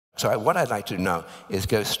what I'd like to do now is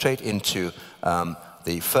go straight into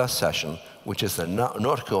the first session, which is the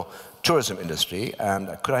nautical tourism industry. And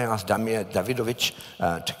could I ask Damir Davidović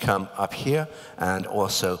to come up here, and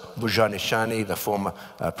also Bujanishani, the former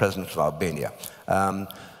president of Albania.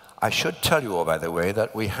 I should tell you all, by the way,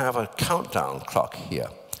 that we have a countdown clock here.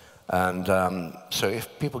 And so if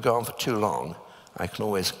people go on for too long, I can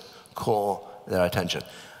always call their attention.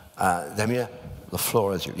 Damir, the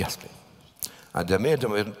floor is yours. Yes, please. Damir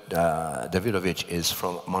Davidović is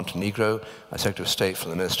from Montenegro, a Secretary of State for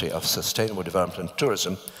the Ministry of Sustainable Development and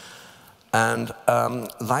Tourism. And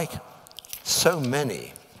like so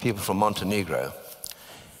many people from Montenegro,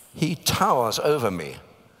 he towers over me.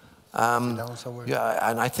 Yeah,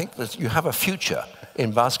 and I think that you have a future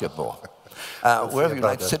in basketball. Wherever you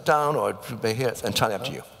like to sit down or be here, it's entirely up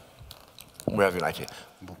to you. Wherever you like to,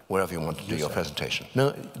 wherever you want to do your presentation.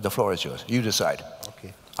 No, the floor is yours. You decide.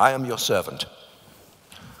 Okay. I am your servant.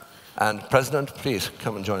 And President, please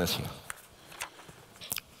come and join us here.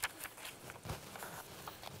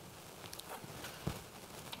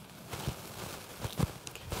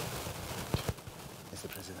 Mr.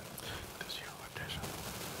 President.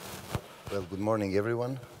 Well, good morning,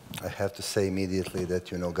 everyone. I have to say immediately that,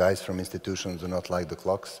 guys from institutions do not like the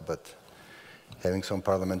clocks, but having some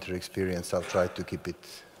parliamentary experience, I'll try to keep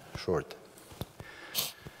it short.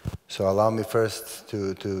 So allow me first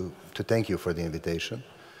to thank you for the invitation.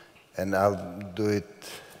 And I'll do it,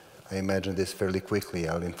 I imagine this fairly quickly.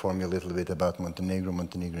 I'll inform you a little bit about Montenegro,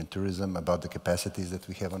 Montenegrin tourism, about the capacities that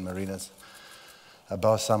we have on marinas,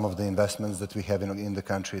 about some of the investments that we have in the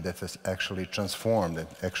country that has actually transformed and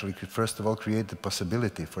actually, first of all, create the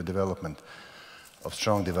possibility for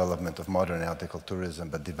strong development of modern nautical tourism,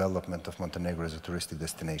 but development of Montenegro as a touristic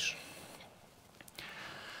destination.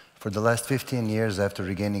 For the last 15 years after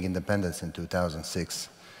regaining independence in 2006,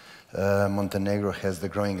 Montenegro has the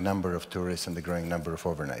growing number of tourists and the growing number of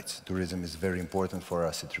overnights. Tourism is very important for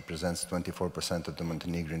us. It represents 24% of the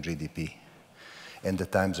Montenegrin GDP. And the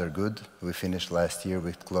times are good. We finished last year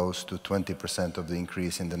with close to 20% of the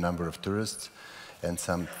increase in the number of tourists and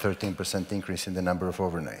some 13% increase in the number of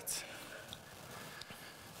overnights.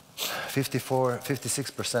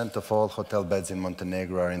 56% of all hotel beds in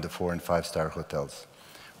Montenegro are in the 4- and 5-star hotels.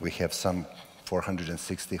 We have some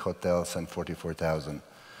 460 hotels and 44,000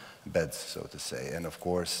 beds, so to say. And of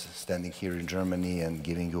course, standing here in Germany and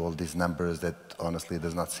giving you all these numbers, that honestly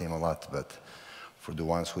does not seem a lot, but for the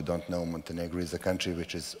ones who don't know, Montenegro is a country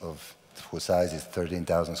whose size is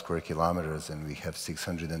 13,000 square kilometers, and we have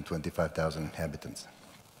 625,000 inhabitants.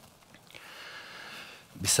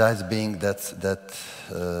 Besides being that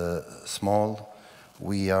small,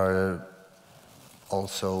 we are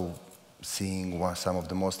also seeing some of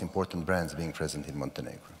the most important brands being present in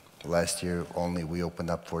Montenegro. Last year only we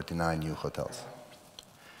opened up 49 new hotels.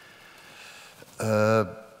 We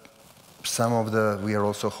are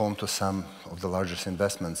also home to some of the largest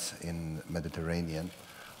investments in Mediterranean.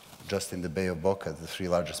 Just in the Bay of Boca, the 3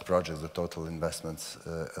 largest projects, the total investments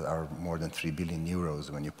are more than 3 billion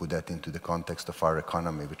euros. When you put that into the context of our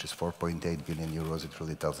economy, which is 4.8 billion euros, it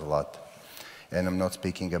really tells a lot. And I'm not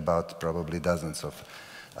speaking about probably dozens of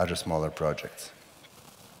other smaller projects.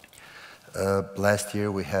 Last year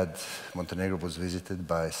Montenegro was visited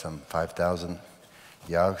by some 5,000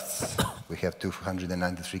 yachts. We have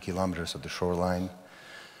 293 kilometers of the shoreline.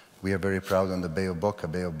 We are very proud on the Bay of Boca.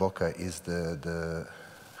 Bay of Boca is the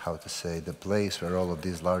place where all of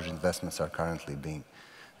these large investments are currently being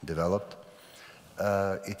developed.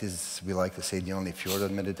 It is, we like to say, the only fjord of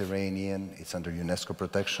the Mediterranean. It's under UNESCO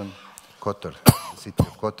protection. Kotor, the city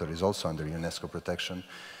of Kotor, is also under UNESCO protection.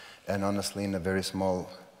 And honestly, in a very small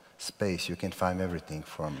space, you can find everything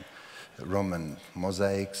from Roman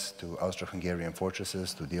mosaics to Austro-Hungarian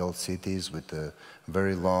fortresses to the old cities with a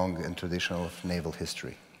very long and traditional naval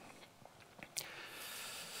history.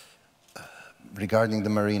 Regarding the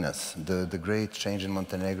marinas, the great change in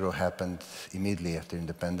Montenegro happened immediately after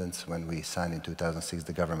independence when we signed in 2006,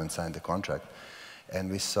 the government signed the contract.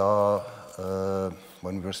 And we saw,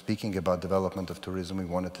 when we were speaking about development of tourism, we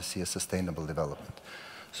wanted to see a sustainable development.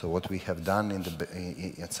 So what we have done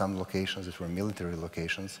at some locations that were military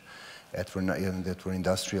locations, that were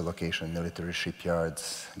industrial locations, military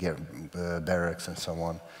shipyards, barracks and so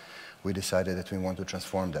on, we decided that we want to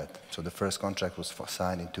transform that. So the first contract was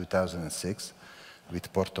signed in 2006 with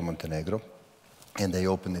Porto Montenegro, and they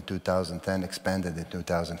opened in 2010, expanded in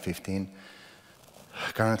 2015.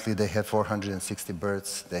 Currently they have 460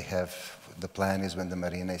 berths. The plan is when the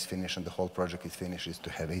marina is finished and the whole project is finished is to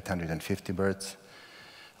have 850 berths.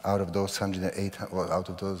 Out of those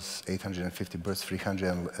 850 berths,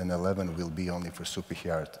 311 will be only for super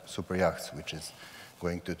yachts, which is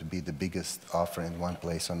going to be the biggest offer in one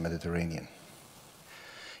place on Mediterranean.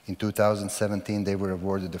 In 2017, they were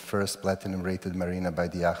awarded the first platinum-rated marina by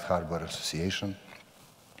the Yacht Harbor Association.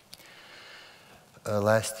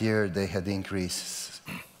 Last year, they had increase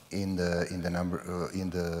in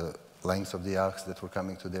the length of the yachts that were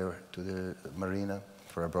coming to the marina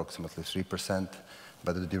for approximately 3%,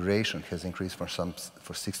 but the duration has increased for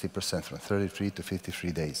 60%, from 33 to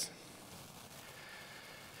 53 days.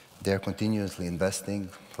 They are continuously investing.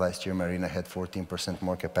 Last year, Marina had 14%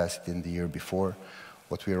 more capacity than the year before.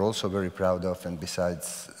 What we are also very proud of, and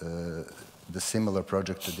besides the similar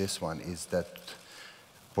project to this one, is that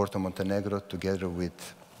Porto Montenegro, together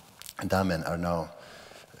with Damen,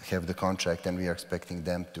 have the contract, and we are expecting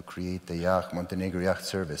them to create the Montenegro yacht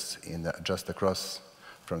service just across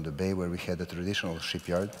from the bay where we had a traditional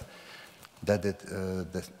shipyard.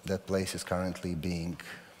 That place is currently being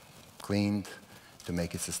cleaned to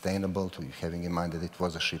make it sustainable, having in mind that it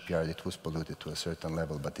was a shipyard, it was polluted to a certain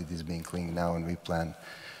level, but it is being cleaned now, and we plan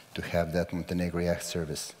to have that Montenegro yacht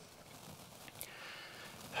service.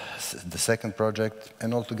 The second project,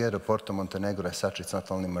 and altogether Porto Montenegro as such, it's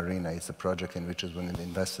not only marina, it's a project in which has been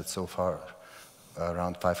invested so far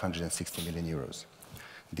around 560 million euros.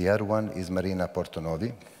 The other one is Marina Porto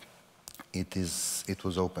Novi. It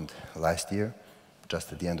was opened last year,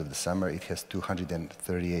 just at the end of the summer. It has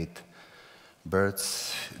 238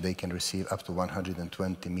 berths. They can receive up to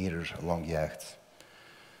 120 meters long yachts.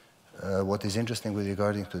 What is interesting with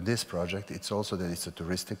regarding to this project, it's also that it's a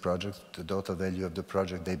touristic project. The total value of the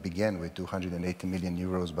project, they began with 280 million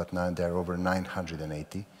euros, but now they are over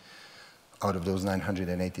 980. Out of those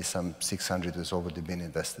 980, some 600 has already been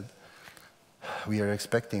invested. We are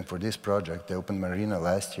expecting for this project, they opened Marina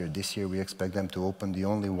last year. This year we expect them to open the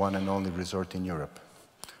one and only resort in Europe,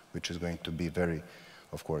 which is going to be very,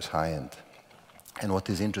 of course, high-end. And what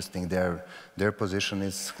is interesting, their position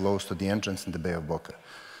is close to the entrance in the Bay of Boca.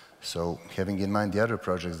 So having in mind the other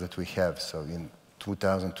projects that we have, so in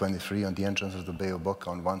 2023 on the entrance of the Bay of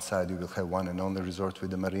Boca, on one side you will have one and only resort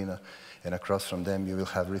with the marina, and across from them you will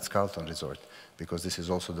have Ritz-Carlton Resort, because this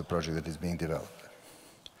is also the project that is being developed.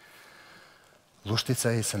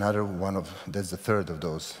 Luštica is another one that's the third of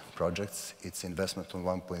those projects. Its investment on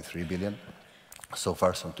 1.3 billion. So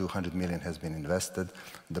far some 200 million has been invested.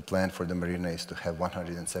 The plan for the marina is to have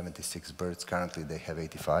 176 berths. Currently they have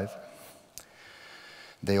 85.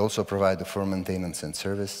 They also provide the full maintenance and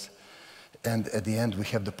service. And at the end, we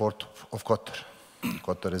have the port of Kotor.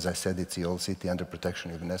 Kotor, as I said, it's the old city under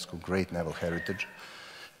protection of UNESCO, great naval heritage.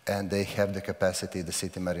 And they have the capacity, the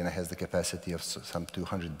city marina has the capacity of some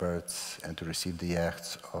 200 berths and to receive the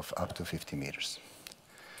yachts of up to 50 meters.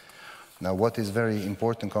 Now, what is very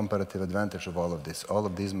important comparative advantage of all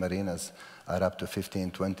of these marinas are up to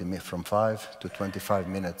 15, 20, from 5 to 25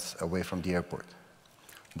 minutes away from the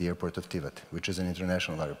airport of Tivat, which is an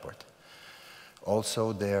international airport.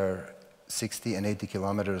 Also, they're 60 and 80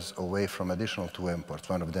 kilometers away from additional two airports,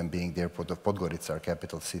 one of them being the airport of Podgorica, our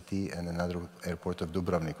capital city, and another airport of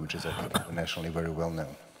Dubrovnik, which is, I think, internationally very well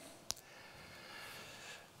known.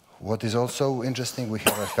 What is also interesting, we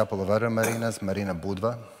have a couple of other marinas, Marina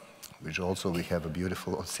Budva, which also we have a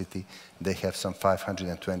beautiful old city. They have some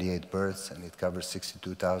 528 berths, and it covers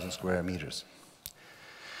 62,000 square meters.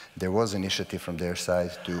 There was initiative from their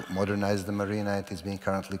side to modernize the marina. It is being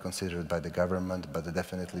currently considered by the government, but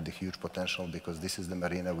definitely the huge potential, because this is the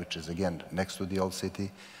marina which is, again, next to the old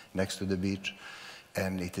city, next to the beach,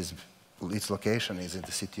 and its location is in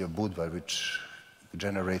the city of Budva, which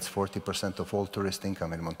generates 40% of all tourist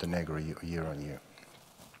income in Montenegro year on year.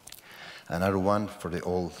 Another one for the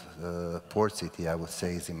old port city, I would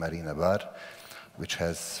say, is in Marina Bar, which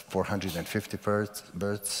has 450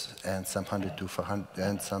 berths and some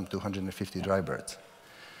 250 dry berths.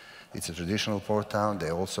 It's a traditional port town.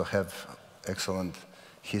 They also have excellent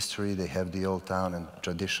history. They have the old town and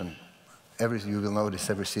tradition. You will notice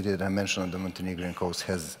every city that I mentioned on the Montenegrin coast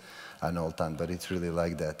has an old town, but it's really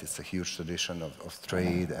like that. It's a huge tradition of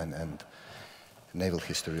trade and naval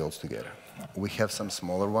history altogether. We have some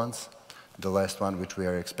smaller ones. The last one, which we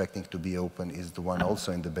are expecting to be open, is the one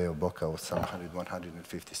also in the Bay of Boca with some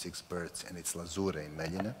 156 berths, and it's Lazure in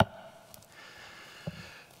Meljine.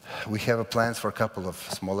 We have plans for a couple of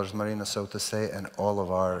smaller marinas, so to say, and all of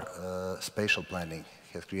our spatial planning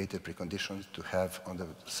has created preconditions to have on the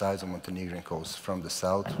sides of Montenegrin coast, from the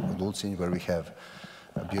south, Dulcinj, where we have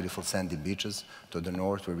beautiful sandy beaches, to the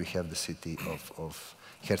north, where we have the city of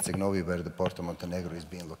Herceg Novi, where the Porto Montenegro is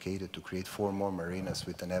being located, to create 4 more marinas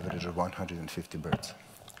with an average of 150 berths.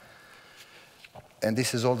 And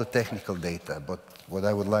this is all the technical data, but what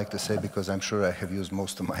I would like to say, because I'm sure I have used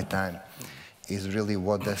most of my time, is really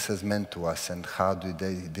what this has meant to us and how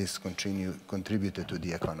this contributed to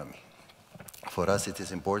the economy. For us, it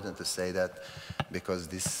is important to say that because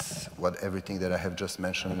everything that I have just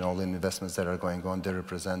mentioned and all the investments that are going on, they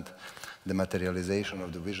represent the materialization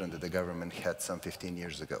of the vision that the government had some 15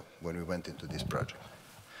 years ago when we went into this project.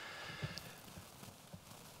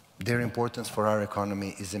 Their importance for our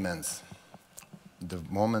economy is immense. The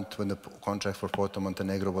moment when the contract for Port of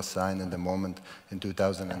Montenegro was signed and the moment in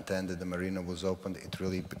 2010 that the marina was opened, it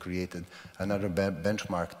really created another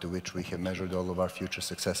benchmark to which we have measured all of our future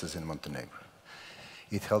successes in Montenegro.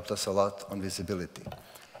 It helped us a lot on visibility.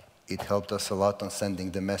 It helped us a lot on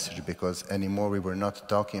sending the message, because anymore we were not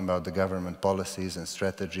talking about the government policies and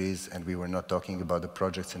strategies, and we were not talking about the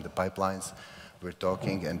projects in the pipelines. We're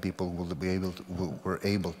talking, and people were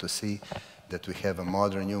able to see that we have a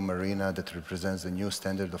modern new marina that represents a new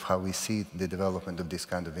standard of how we see the development of this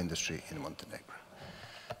kind of industry in Montenegro.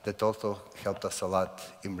 That also helped us a lot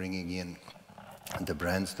in bringing in the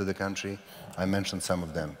brands to the country. I mentioned some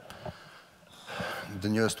of them. The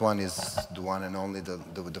newest one is the one and only,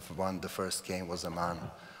 the first came was Amman,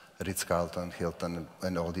 Ritz-Carlton, Hilton,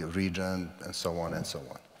 and all the region, and so on and so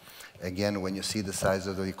on. Again, when you see the size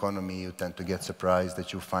of the economy, you tend to get surprised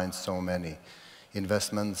that you find so many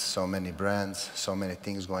investments, so many brands, so many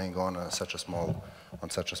things going on such a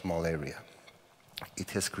small area. It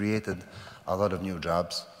has created a lot of new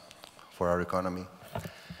jobs for our economy.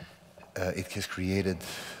 It has created,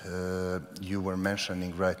 you were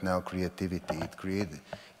mentioning right now, creativity.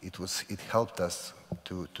 It helped us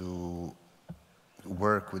to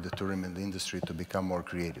work with the tourism industry to become more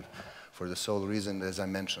creative. For the sole reason, as I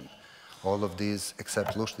mentioned, all of these,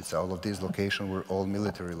 except Luštica, all of these locations were all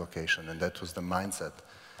military locations, and that was the mindset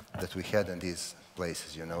that we had in these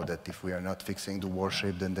places, you know, that if we are not fixing the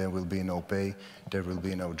warship, then there will be no pay, there will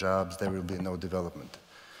be no jobs, there will be no development.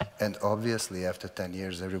 And obviously, after 10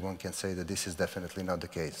 years, everyone can say that this is definitely not the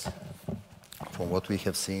case. From what we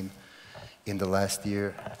have seen in the last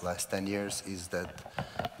 10 years, is that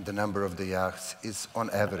the number of the yachts is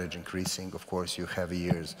on average increasing. Of course, you have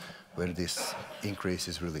years where this increase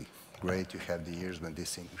is really great. You have the years when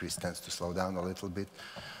this increase tends to slow down a little bit.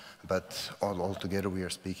 But altogether, we are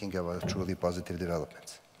speaking about truly positive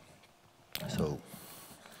developments. So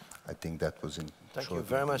I think that was in Thank you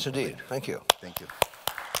very much indeed. Thank you. Thank you.